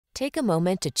Take a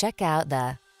moment to check out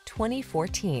the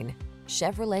 2014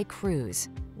 Chevrolet Cruze.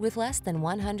 With less than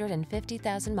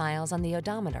 150,000 miles on the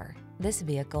odometer, this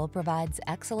vehicle provides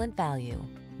excellent value.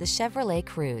 The Chevrolet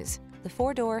Cruze, the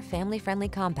four-door family-friendly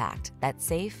compact that's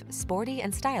safe, sporty,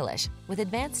 and stylish with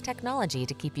advanced technology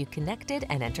to keep you connected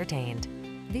and entertained.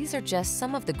 These are just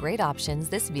some of the great options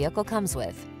this vehicle comes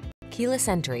with: keyless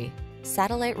entry,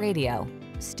 satellite radio,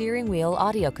 steering wheel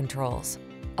audio controls,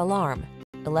 alarm,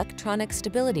 electronic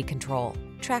stability control,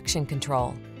 traction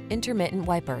control, intermittent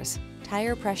wipers,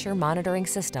 tire pressure monitoring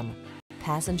system,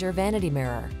 passenger vanity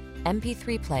mirror,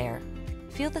 MP3 player.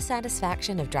 Feel the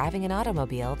satisfaction of driving an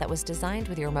automobile that was designed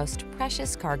with your most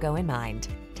precious cargo in mind.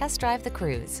 Test drive the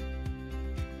Cruze.